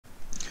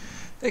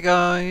Hey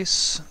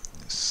guys!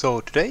 So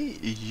today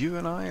you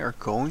and I are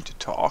going to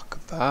talk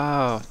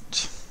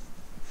about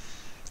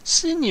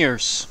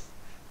seniors.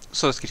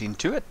 So let's get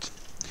into it.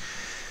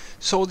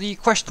 So the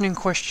question in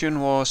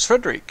question was,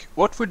 Frederick,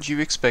 what would you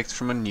expect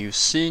from a new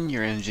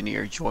senior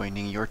engineer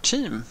joining your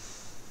team?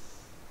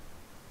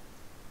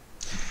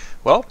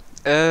 Well,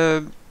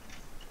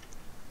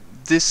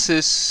 this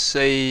is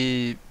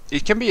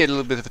it can be a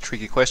little bit of a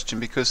tricky question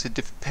because it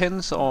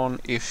depends on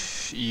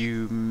if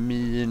you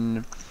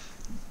mean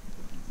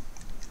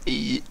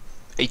a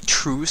a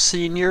true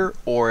senior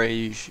or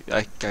I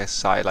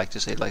guess I like to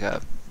say like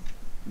a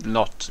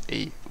not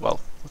a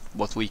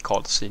what we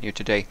call senior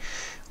today,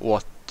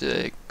 what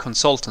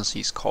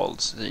consultancies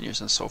called seniors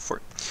and so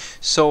forth.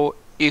 So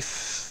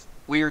if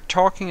we're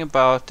talking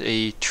about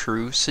a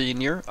true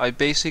senior, I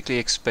basically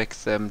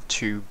expect them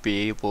to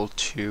be able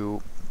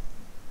to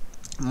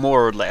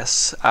more or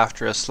less,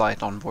 after a slight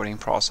onboarding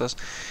process,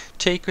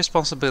 take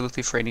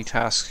responsibility for any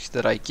tasks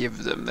that I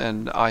give them,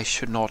 and I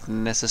should not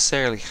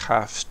necessarily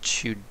have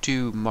to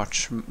do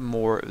much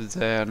more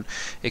than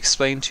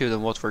explain to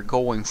them what we're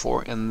going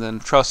for, and then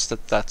trust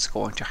that that's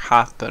going to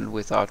happen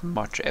without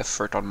much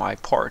effort on my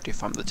part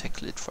if I'm the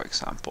tech lead, for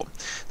example.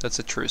 That's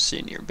a true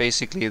senior.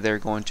 Basically, they're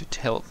going to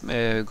tell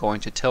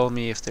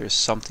me if there's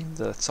something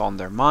that's on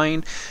their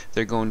mind.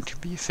 They're going to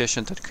be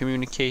efficient at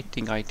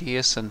communicating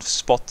ideas and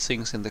spot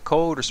things in the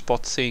code or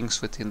spot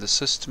things within the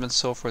system and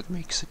so forth,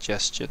 make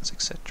suggestions,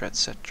 etc.,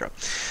 etc.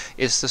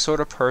 It's the sort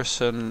of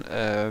person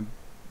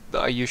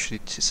I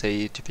usually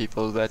say to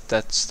people that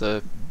that's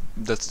the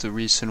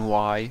reason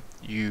why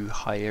you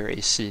hire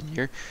a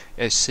senior.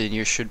 A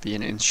senior should be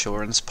an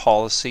insurance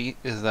policy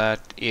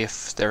that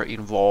if they're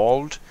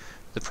involved,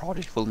 the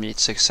project will meet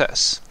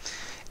success.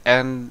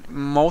 And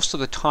most of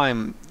the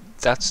time,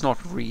 that's not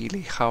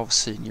really how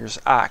seniors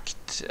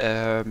act.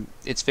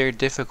 It's very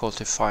difficult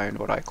to find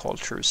what I call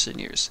true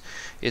seniors.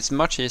 It's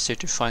much easier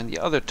to find the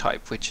other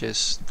type, which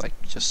is like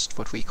just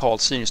what we call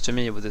seniors to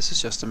me, but this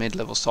is just a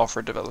mid-level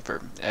software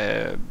developer.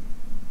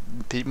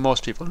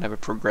 Most people never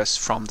progress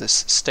from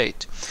this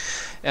state.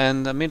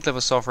 And a mid-level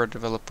software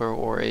developer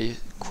or a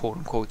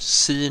quote-unquote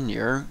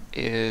senior,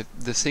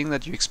 the thing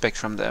that you expect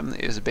from them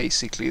is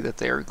basically that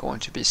they are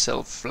going to be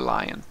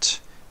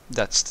self-reliant.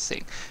 That's the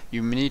thing.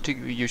 You need to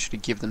usually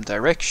give them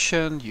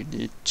direction. You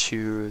need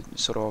to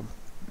sort of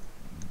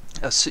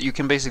you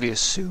can basically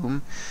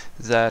assume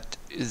that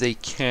they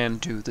can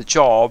do the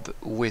job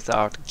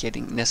without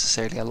getting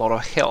necessarily a lot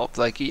of help.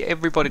 Like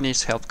everybody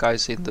needs help,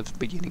 guys, in the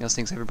beginning of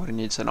things. Everybody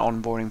needs an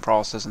onboarding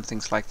process and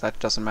things like that. It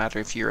doesn't matter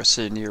if you're a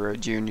senior or a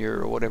junior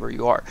or whatever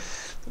you are.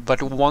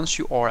 But once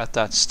you are at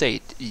that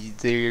state,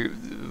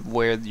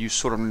 where you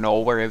sort of know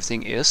where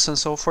everything is and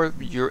so forth,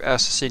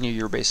 as a senior,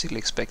 you're basically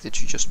expected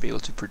to just be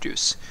able to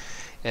produce.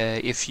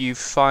 If you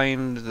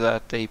find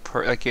that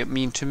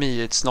to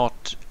me, it's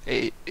not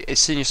a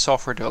senior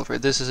software developer.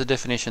 This is a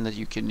definition that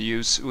you can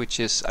use, which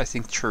is, I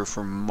think, true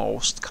for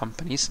most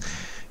companies.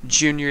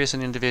 Junior is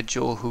an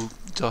individual who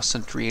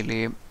doesn't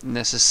really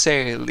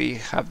necessarily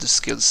have the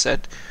skill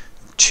set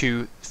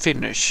to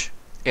finish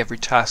every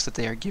task that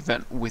they are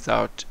given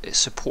without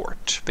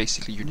support.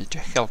 Basically, you need to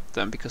help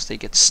them because they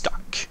get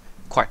stuck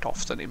quite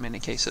often in many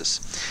cases.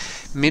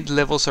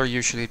 Mid-levels are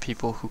usually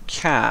people who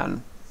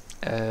can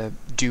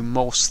do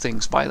most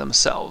things by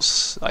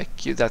themselves.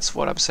 That's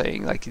what I'm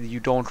saying. Like, you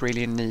don't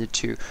really need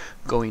to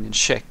go in and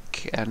check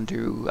and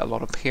do a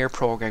lot of pair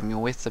programming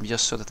with them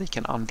just so that they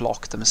can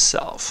unblock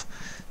themselves.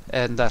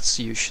 And that's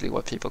usually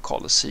what people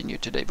call a senior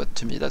today, but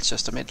to me that's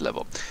just a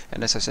mid-level.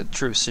 And as I said,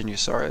 true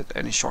seniors are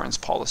an insurance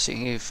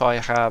policy. If I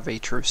have a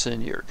true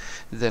senior,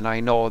 then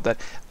I know that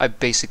I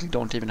basically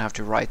don't even have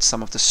to write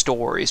some of the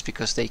stories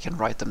because they can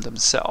write them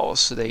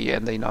themselves. They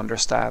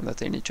understand that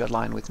they need to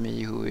align with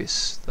me, who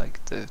is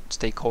like the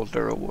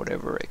stakeholder or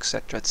whatever,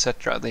 etc.,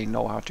 etc. They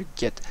know how to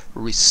get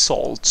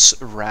results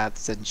rather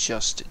than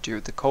just do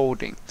the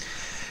coding.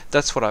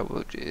 That's what I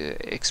would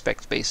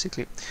expect,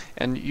 basically.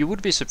 And you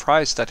would be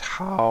surprised at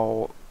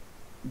how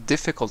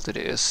difficult it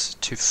is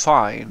to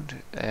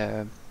find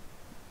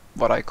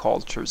what I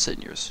call true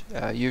seniors.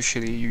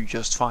 Usually you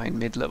just find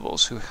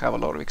mid-levels who have a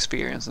lot of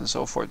experience and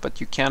so forth, but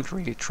you can't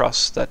really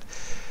trust that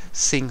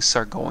things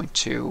are going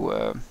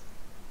to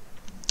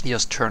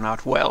just turn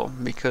out well,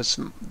 because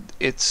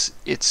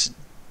it's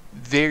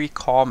very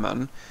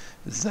common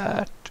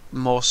that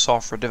most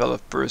software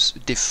developers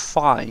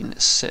define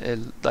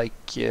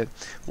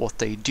what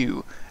they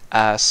do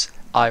as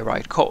I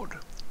write code,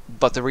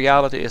 but the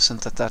reality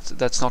isn't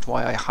that's not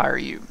why I hire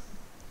you.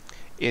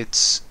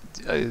 It's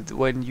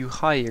when you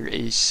hire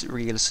a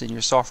real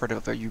senior software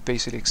developer, you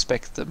basically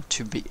expect them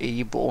to be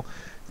able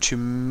to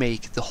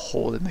make the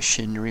whole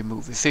machinery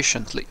move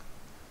efficiently,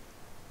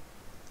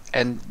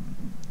 and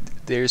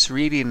there's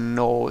really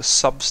no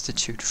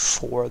substitute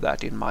for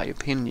that, in my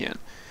opinion.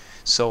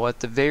 So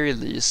at the very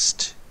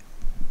least,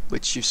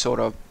 which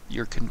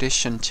you're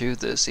conditioned to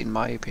this, in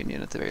my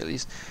opinion, at the very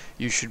least,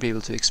 you should be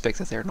able to expect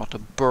that they're not a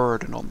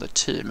burden on the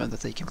team and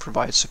that they can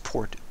provide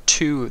support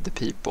to the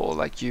people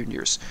like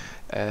juniors,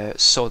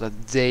 so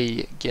that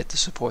they get the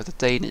support that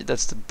they need.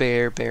 That's the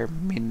bare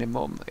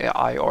minimum,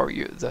 I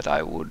argue, that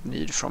I would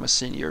need from a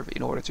senior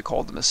in order to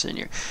call them a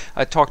senior.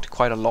 I talked to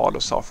quite a lot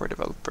of software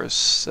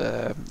developers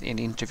in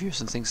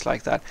interviews and things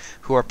like that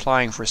who are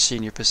applying for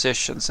senior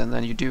positions, and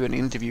then you do an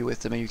interview with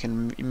them and you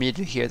can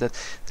immediately hear that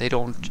they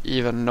don't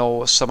even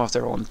know some of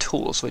their own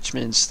tools, which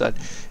means that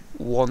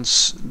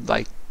once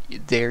like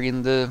they're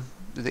in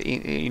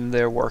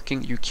their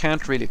working, you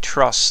can't really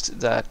trust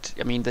that.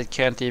 I mean,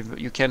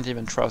 you can't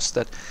even trust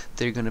that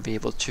they're going to be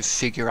able to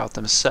figure out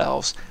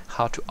themselves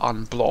how to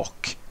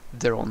unblock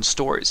their own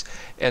stories.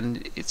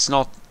 And it's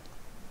not.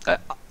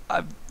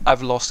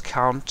 I've lost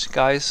count,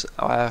 guys,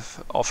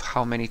 of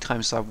how many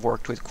times I've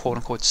worked with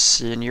quote-unquote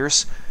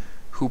seniors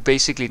who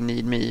basically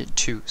need me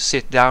to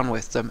sit down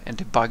with them and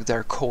debug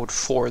their code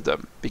for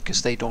them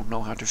because they don't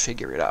know how to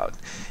figure it out.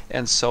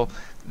 And so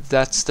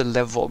that's the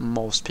level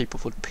most people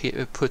would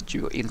put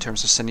you in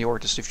terms of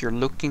seniority. So if you're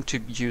looking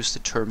to use the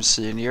term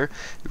senior,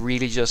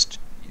 really just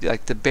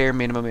like the bare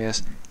minimum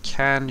is,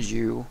 can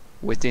you,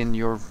 within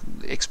your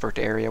expert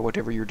area,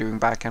 whatever you're doing,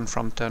 backend,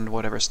 frontend,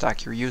 whatever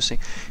stack you're using,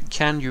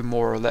 can you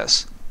more or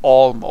less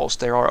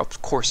almost, there are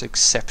of course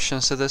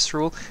exceptions to this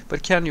rule,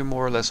 but can you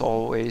more or less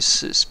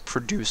always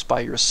produce by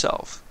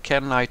yourself?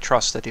 Can I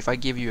trust that if I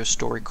give you a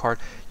story card,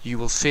 you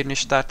will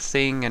finish that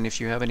thing, and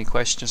if you have any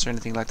questions or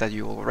anything like that,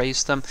 you will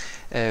raise them?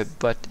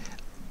 But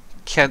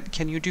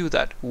can you do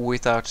that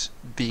without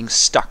being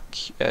stuck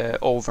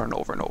over and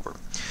over and over?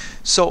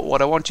 So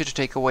what I want you to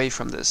take away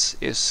from this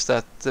is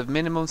that the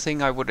minimum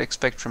thing I would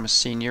expect from a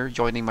senior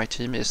joining my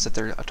team is that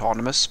they're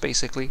autonomous,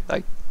 basically.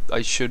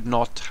 I should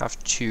not have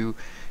to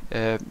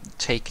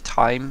take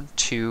time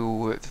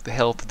to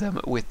help them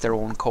with their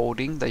own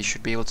coding. They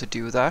should be able to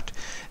do that.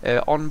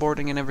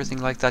 Onboarding and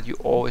everything like that, you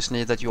always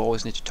need that. You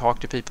always need to talk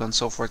to people and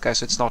so forth,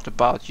 guys. It's not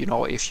about, you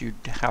know, if you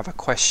have a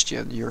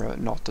question, you're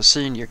not a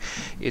senior.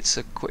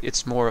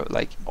 It's more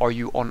like, are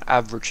you on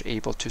average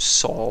able to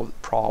solve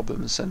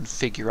problems and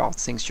figure out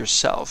things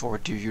yourself, or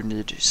do you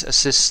need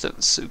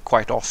assistance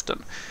quite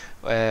often?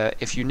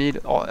 If you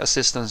need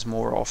assistance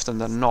more often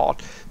than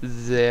not,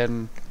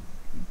 then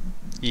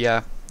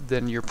yeah,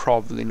 then you're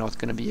probably not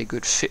going to be a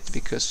good fit,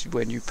 because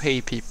when you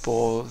pay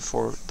people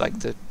for like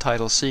the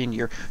title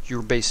senior,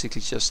 you're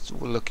basically just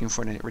looking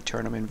for a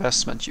return on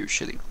investment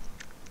usually.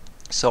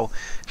 So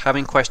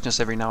having questions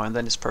every now and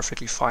then is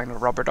perfectly fine, or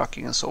rubber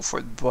ducking and so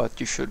forth, but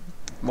you should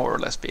more or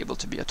less be able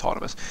to be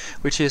autonomous,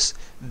 which is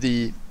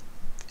the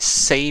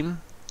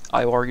same.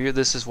 I argue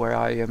this is where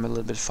I am a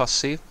little bit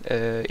fussy,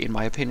 in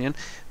my opinion.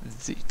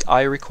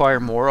 I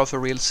require more of a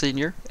real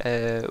senior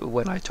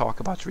when I talk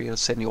about real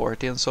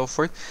seniority and so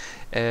forth.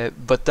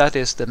 But that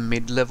is the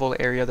mid-level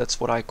area. That's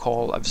what I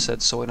call, I've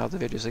said so in other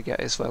videos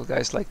as well,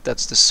 guys, like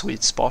that's the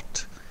sweet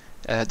spot.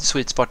 The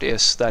sweet spot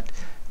is that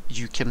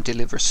you can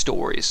deliver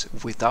stories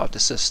without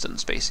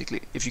assistance,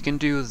 basically. If you can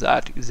do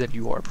that, then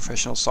you are a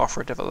professional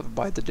software developer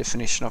by the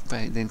definition of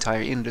the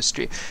entire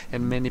industry.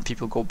 And many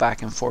people go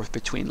back and forth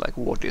between like,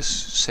 what is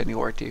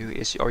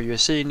seniority? Are you a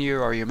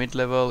senior? Are you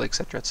mid-level?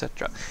 Etc.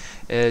 etc.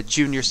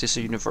 Juniors is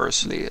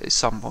universally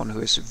someone who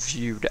is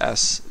viewed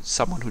as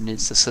someone who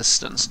needs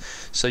assistance.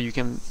 So you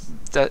can,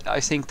 I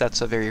think that's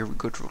a very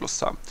good rule of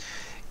thumb.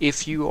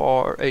 If you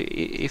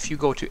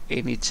go to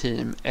any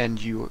team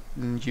and you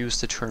use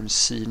the term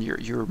senior,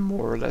 you're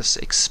more or less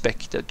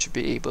expected to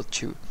be able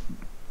to,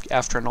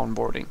 after an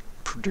onboarding,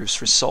 produce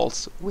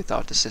results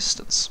without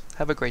assistance.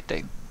 Have a great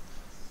day.